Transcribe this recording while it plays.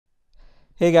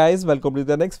Hey guys, welcome to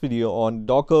the next video on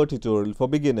Docker tutorial for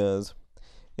beginners.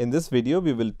 In this video,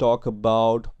 we will talk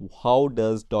about how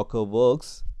does Docker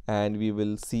works, and we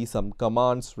will see some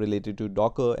commands related to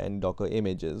Docker and Docker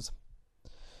images.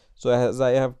 So as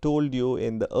I have told you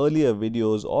in the earlier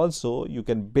videos also, you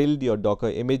can build your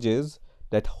Docker images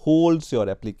that holds your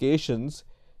applications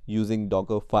using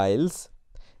Docker files,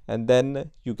 and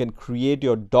then you can create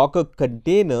your Docker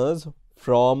containers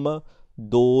from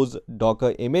those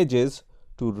Docker images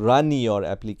to run your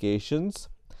applications,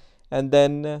 and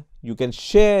then you can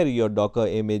share your Docker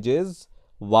images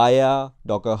via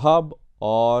Docker Hub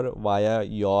or via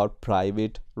your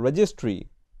private registry.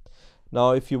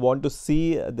 Now if you want to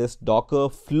see this Docker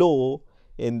flow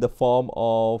in the form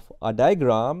of a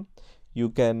diagram, you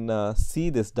can see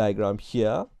this diagram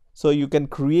here. So you can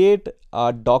create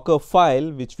a Docker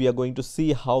file, which we are going to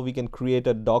see how we can create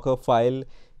a Docker file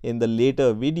in the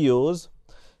later videos.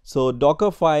 So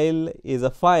Docker file is a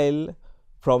file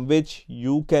from which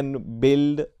you can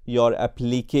build your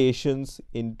applications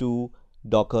into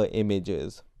Docker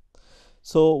images.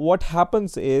 So what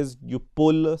happens is you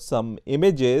pull some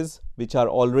images which are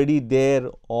already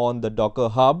there on the Docker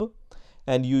Hub,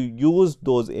 and you use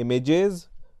those images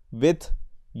with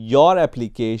your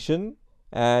application,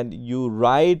 and you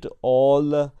write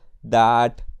all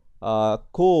that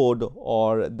code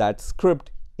or that script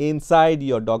inside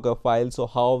your Docker file. So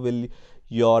how will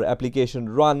your application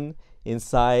run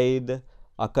inside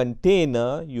a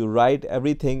container? You write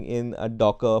everything in a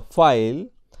Docker file,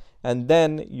 and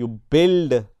then you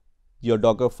build your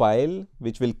Docker file,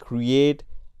 which will create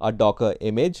a Docker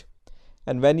image.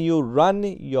 And when you run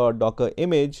your Docker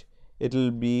image, it will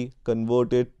be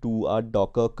converted to a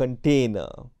Docker container.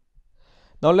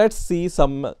 Now let's see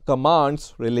some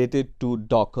commands related to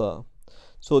Docker.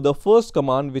 So the first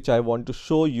command which I want to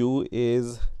show you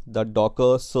is the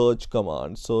Docker search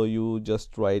command. So you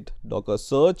just write Docker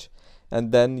search,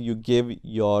 and then you give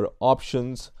your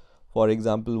options. For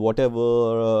example,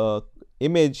 whatever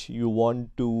image you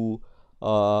want to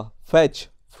fetch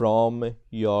from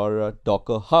your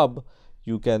Docker Hub,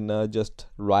 you can just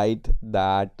write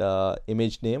that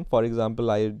image name. For example,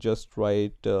 I just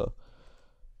write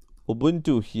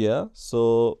Ubuntu here.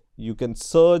 So you can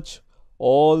search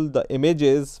all the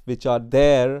images which are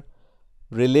there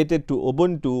related to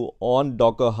Ubuntu on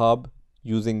Docker Hub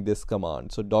using this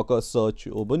command. So Docker search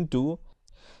Ubuntu.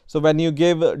 So when you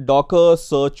give Docker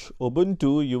search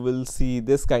Ubuntu, you will see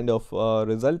this kind of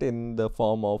result in the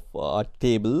form of a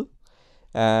table.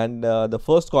 And the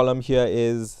first column here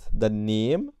is the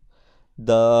name.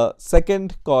 The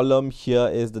second column here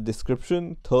is the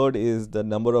description. Third is the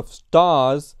number of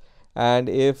stars. And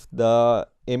if the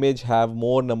image have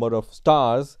more number of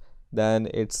stars, then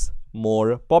it's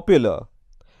more popular.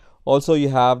 Also, you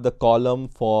have the column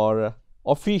for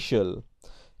official.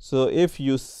 So if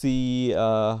you see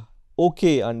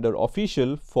OK under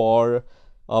official for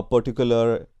a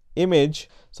particular image,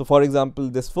 so for example,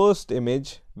 this first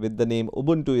image with the name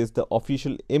Ubuntu is the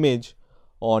official image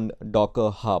on Docker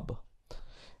Hub.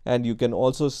 And you can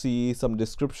also see some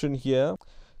description here.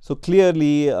 So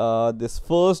clearly this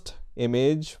first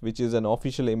image, which is an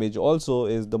official image, also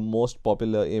is the most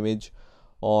popular image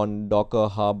on Docker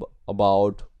Hub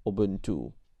about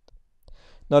Ubuntu.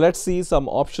 Now let's see some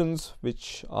options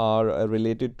which are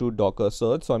related to Docker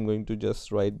search. So I'm going to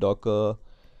just write Docker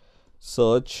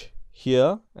search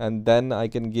here, and then I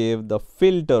can give the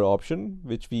filter option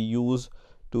which we use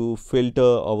to filter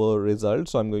our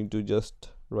results. So I'm going to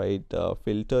just write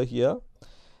filter here.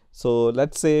 So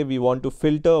let's say we want to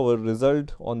filter our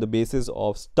result on the basis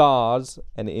of stars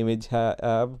an image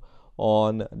have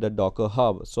on the Docker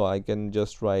Hub. So I can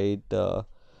just write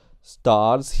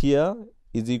stars here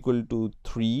is equal to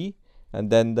 3, and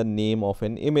then the name of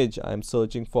an image I'm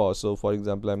searching for. So for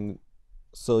example, I'm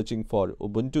searching for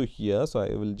Ubuntu here, so I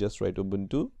will just write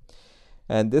Ubuntu,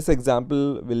 and this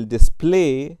example will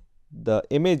display the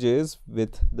images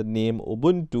with the name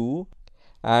Ubuntu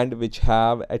and which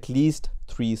have at least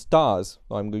 3 stars.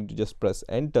 Now I'm going to just press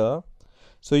enter.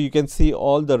 So you can see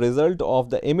all the result of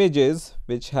the images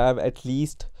which have at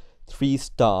least 3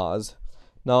 stars.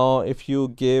 Now if you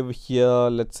give here,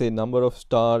 let's say number of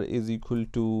star is equal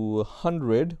to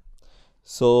 100,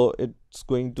 so it's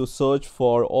going to search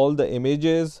for all the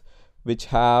images which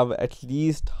have at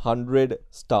least 100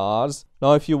 stars.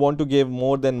 Now if you want to give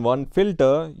more than one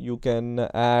filter, you can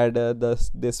add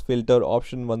this filter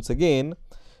option once again.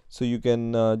 So you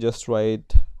can just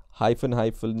write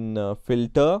 --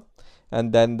 filter,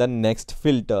 and then the next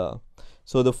filter.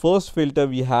 So the first filter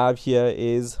we have here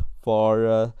is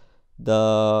for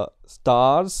the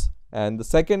stars, and the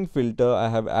second filter I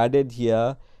have added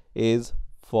here is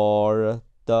for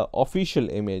the official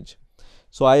image.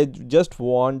 So I just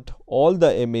want all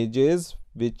the images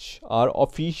which are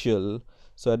official.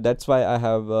 So that's why I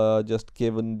have just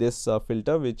given this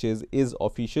filter, which is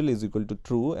official is equal to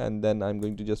true, and then I'm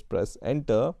going to just press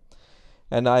enter,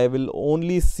 and I will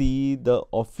only see the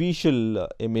official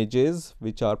images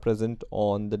which are present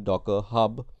on the Docker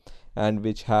Hub and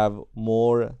which have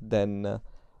more than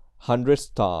 100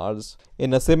 stars.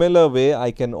 In a similar way,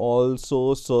 I can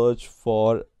also search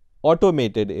for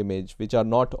automated image which are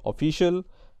not official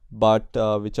but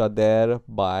which are there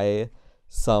by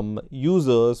some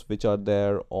users which are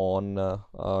there on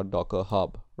Docker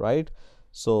Hub, right?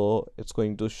 So it's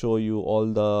going to show you all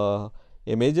the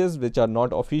images which are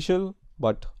not official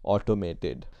but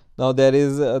automated. Now there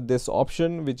is this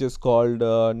option which is called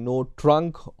no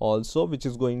trunk also, which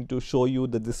is going to show you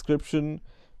the description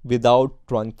without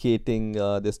truncating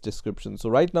this description. So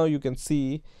right now you can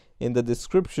see in the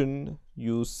description,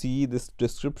 you see this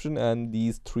description and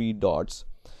these 3 dots.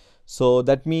 So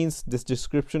that means this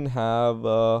description have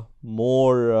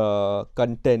more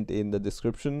content in the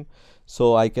description.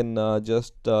 So I can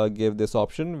just give this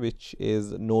option, which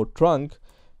is no trunk,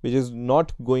 which is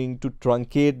not going to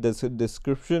truncate this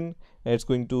description, and it's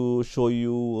going to show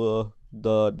you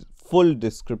the full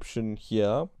description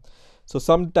here. So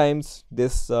sometimes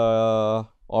this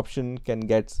option can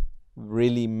get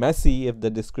really messy if the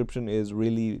description is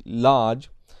really large.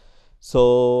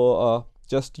 So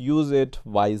just use it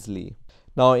wisely.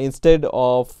 Now instead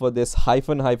of this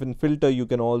hyphen filter, you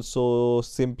can also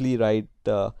simply write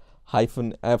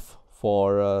 -f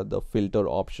for the filter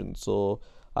option. So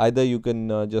either you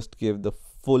can just give the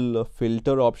full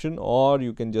filter option, or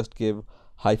you can just give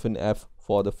 -f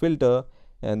for the filter,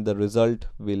 and the result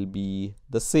will be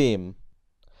the same.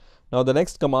 Now the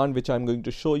next command which I'm going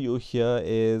to show you here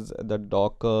is the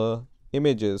Docker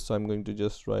images. So I'm going to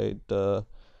just write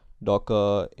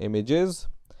Docker images,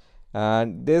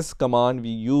 and this command we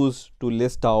use to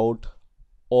list out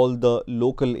all the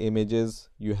local images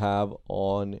you have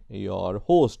on your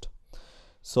host.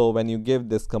 So when you give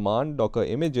this command Docker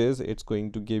images, it's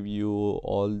going to give you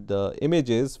all the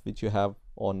images which you have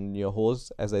on your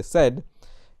host, as I said.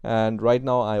 And right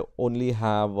now I only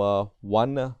have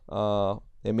one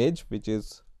image, which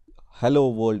is hello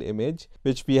world image,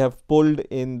 which we have pulled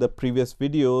in the previous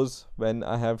videos when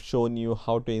I have shown you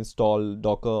how to install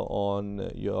Docker on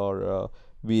your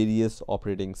various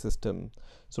operating system.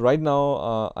 So right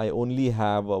now I only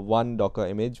have one Docker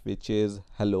image, which is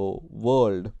hello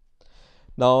world.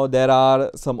 Now there are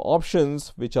some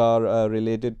options which are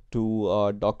related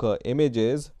to Docker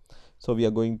images. So we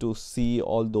are going to see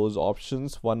all those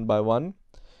options one by one.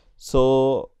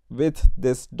 So with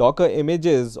this Docker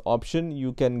images option,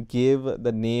 you can give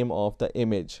the name of the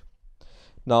image.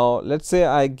 Now let's say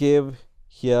I give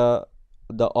here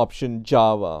the option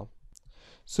Java.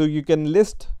 So you can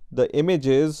list the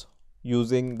images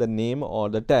using the name or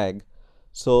the tag.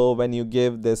 So when you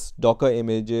give this Docker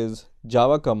images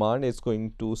Java command, it's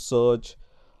going to search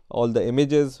all the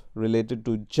images related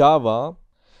to Java,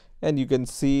 and you can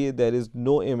see there is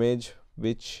no image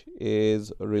which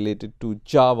is related to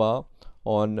Java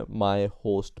on my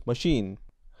host machine.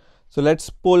 So let's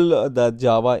pull the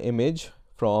Java image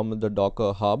from the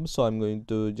Docker Hub. So I'm going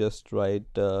to just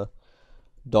write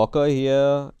Docker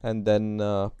here and then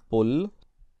pull.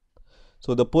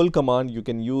 So the pull command you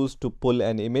can use to pull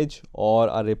an image or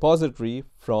a repository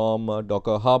from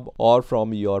Docker Hub or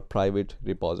from your private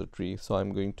repository. So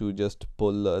I'm going to just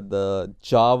pull the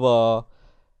Java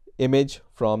image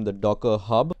from the Docker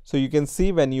Hub. So you can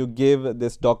see when you give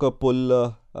this Docker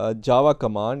pull Java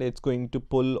command, it's going to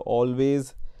pull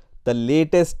always the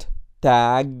latest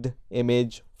tagged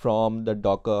image from the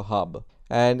Docker Hub.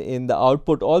 And in the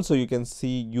output also you can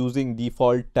see using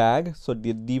default tag. So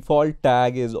the default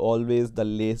tag is always the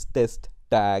latest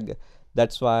tag.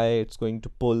 That's why it's going to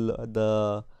pull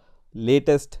the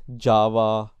latest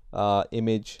Java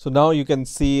image. So now you can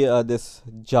see this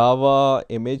Java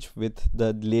image with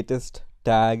the latest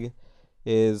tag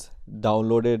is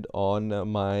downloaded on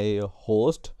my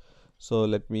host. So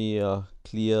let me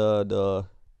clear the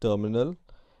terminal,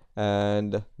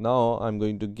 and now I'm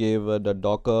going to give the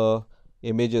Docker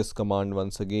images command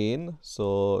once again.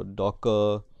 So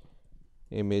Docker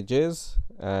images,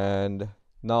 and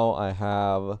now I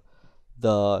have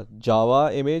the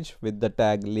Java image with the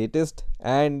tag latest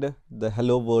and the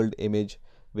hello world image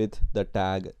with the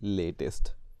tag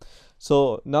latest.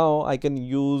 So now I can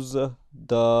use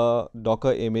the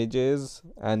Docker images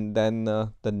and then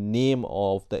the name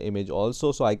of the image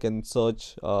also. So I can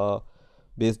search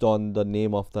based on the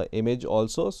name of the image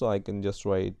also. So I can just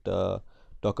write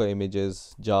Docker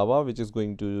images Java, which is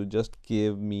going to just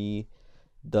give me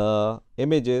the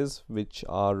images which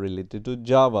are related to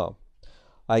Java.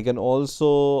 I can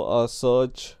also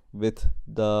search with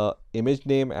the image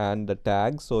name and the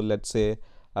tag. So let's say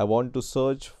I want to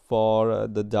search for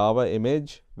the Java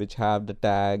image which have the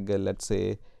tag let's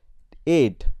say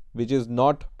 8, which is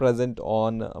not present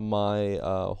on my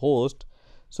host.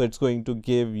 So it's going to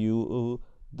give you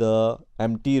the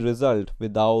empty result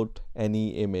without any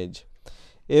image.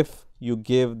 If you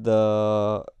give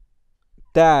the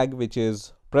tag which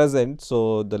is present,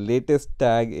 so the latest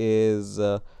tag is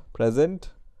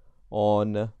present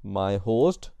on my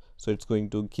host, so it's going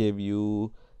to give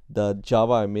you the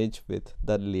Java image with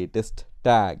the latest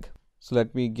tag. So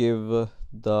let me give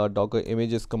the Docker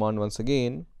images command once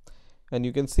again, and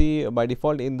you can see by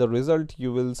default in the result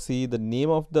you will see the name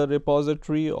of the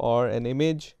repository or an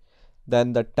image,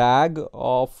 then the tag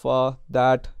of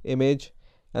that image,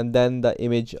 and then the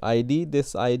image ID.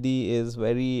 This ID is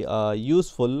very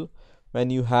useful when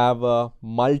you have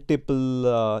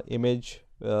multiple image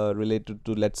related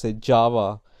to let's say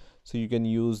Java. So you can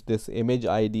use this image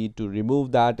ID to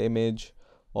remove that image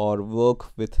or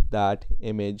work with that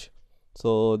image.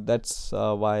 So that's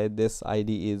why this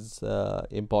ID is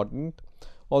important.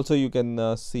 Also you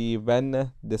can see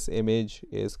when this image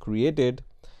is created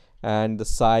and the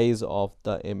size of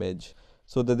the image.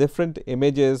 So the different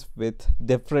images with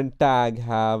different tag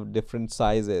have different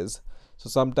sizes. So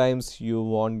sometimes you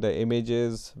want the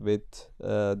images with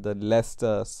the less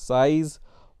size,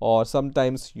 or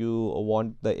sometimes you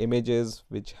want the images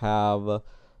which have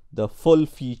the full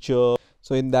feature.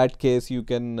 So in that case you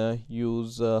can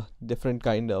use different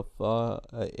kind of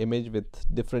image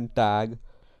with different tag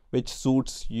which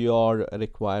suits your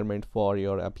requirement for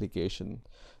your application.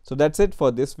 So that's it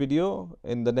for this video.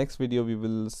 In the next video we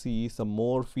will see some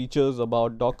more features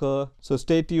about Docker. So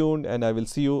stay tuned and I will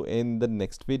see you in the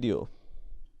next video.